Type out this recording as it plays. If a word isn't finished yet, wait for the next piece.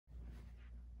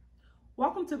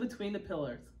Welcome to Between the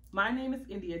Pillars. My name is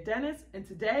India Dennis, and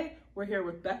today we're here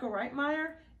with Becca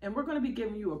Reitmeyer, and we're going to be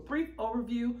giving you a brief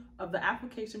overview of the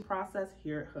application process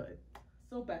here at Hood.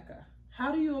 So Becca,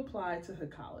 how do you apply to Hood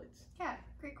College? Yeah,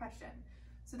 great question.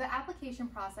 So the application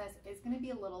process is going to be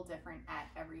a little different at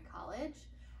every college.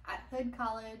 At Hood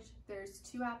College, there's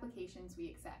two applications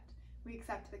we accept. We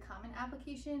accept the common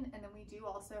application, and then we do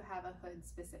also have a Hood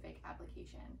specific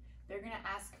application. They're going to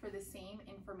ask for the same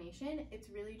information. It's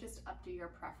really just up to your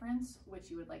preference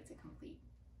which you would like to complete.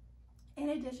 In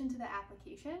addition to the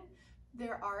application,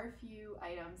 there are a few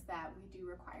items that we do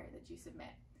require that you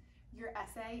submit. Your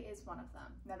essay is one of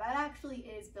them. Now that actually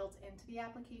is built into the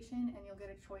application, and you'll get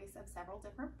a choice of several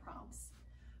different prompts.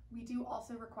 We do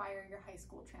also require your high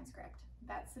school transcript.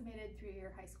 That's submitted through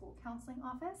your high school counseling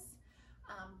office.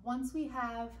 Once we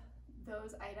have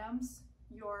those items,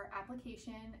 your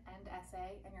application and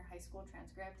essay and your high school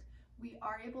transcript, we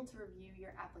are able to review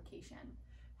your application.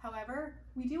 However,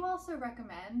 we do also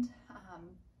recommend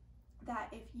that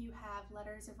if you have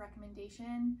letters of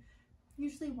recommendation,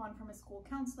 usually one from a school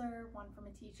counselor, one from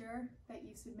a teacher, that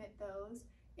you submit those.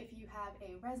 If you have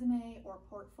a resume or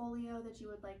portfolio that you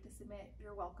would like to submit,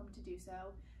 you're welcome to do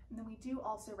so. And then we do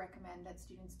also recommend that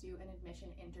students do an admission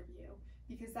interview,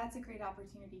 because that's a great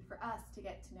opportunity for us to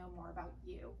get to know more about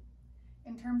you.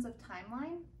 In terms of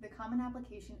timeline, the common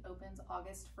application opens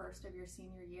August 1st of your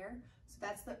senior year, so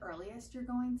that's the earliest you're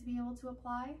going to be able to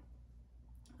apply.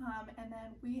 And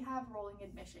then we have rolling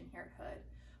admission here at Hood.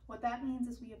 What that means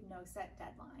is we have no set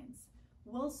deadlines.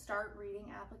 We'll start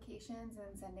reading applications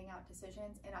and sending out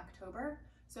decisions in October.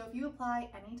 So if you apply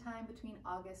anytime between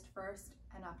August 1st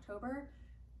and October,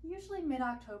 usually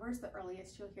mid-October is the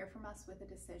earliest you'll hear from us with a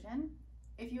decision.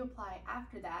 If you apply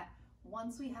after that,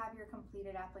 once we have your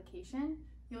completed application,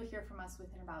 you'll hear from us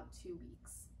within about 2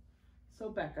 weeks. So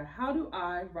Becca, how do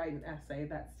I write an essay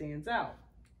that stands out?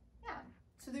 Yeah,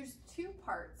 so there's two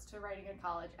parts to writing a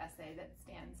college essay that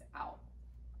stands out.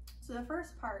 So the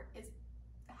first part is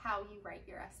how you write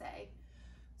your essay.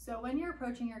 So when you're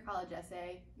approaching your college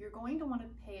essay, you're going to want to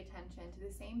pay attention to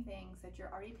the same things that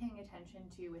you're already paying attention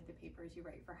to with the papers you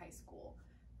write for high school.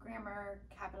 Grammar,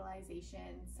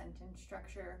 capitalization, sentence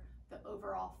structure, the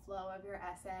overall flow of your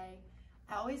essay.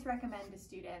 I always recommend to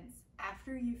students,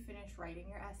 after you finish writing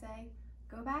your essay,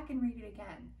 go back and read it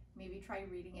again. Maybe try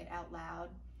reading it out loud.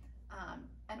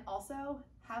 And also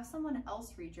have someone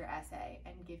else read your essay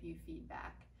and give you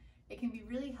feedback. It can be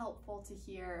really helpful to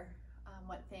hear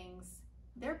what things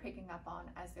they're picking up on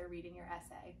as they're reading your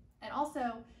essay. And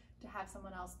also to have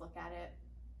someone else look at it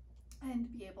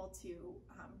and be able to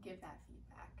give that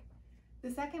feedback. The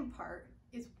second part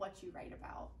is what you write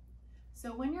about.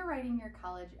 So when you're writing your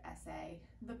college essay,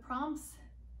 the prompts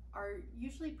are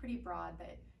usually pretty broad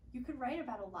that you could write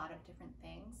about a lot of different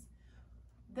things.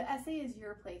 The essay is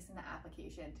your place in the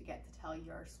application to get to tell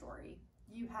your story.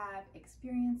 You have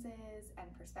experiences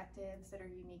and perspectives that are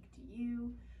unique to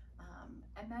you,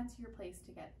 and that's your place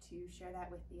to get to share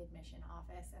that with the admission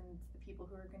office and the people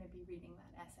who are going to be reading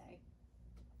that essay.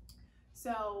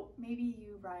 So maybe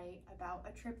you write about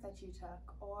a trip that you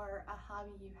took, or a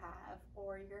hobby you have,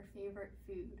 or your favorite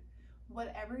food.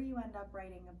 Whatever you end up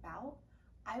writing about,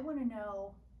 I want to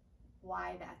know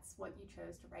why that's what you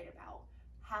chose to write about,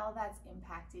 how that's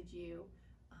impacted you,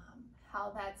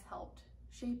 how that's helped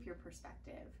shape your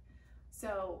perspective.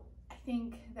 So I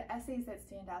think the essays that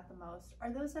stand out the most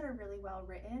are those that are really well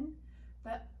written,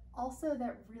 but also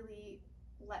that really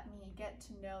let me get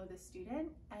to know the student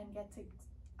and get to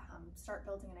start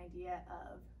building an idea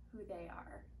of who they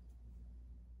are.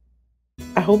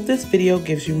 I hope this video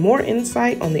gives you more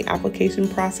insight on the application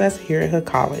process here at Hood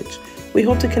College. We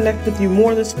hope to connect with you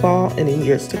more this fall and in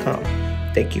years to come.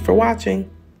 Thank you for watching.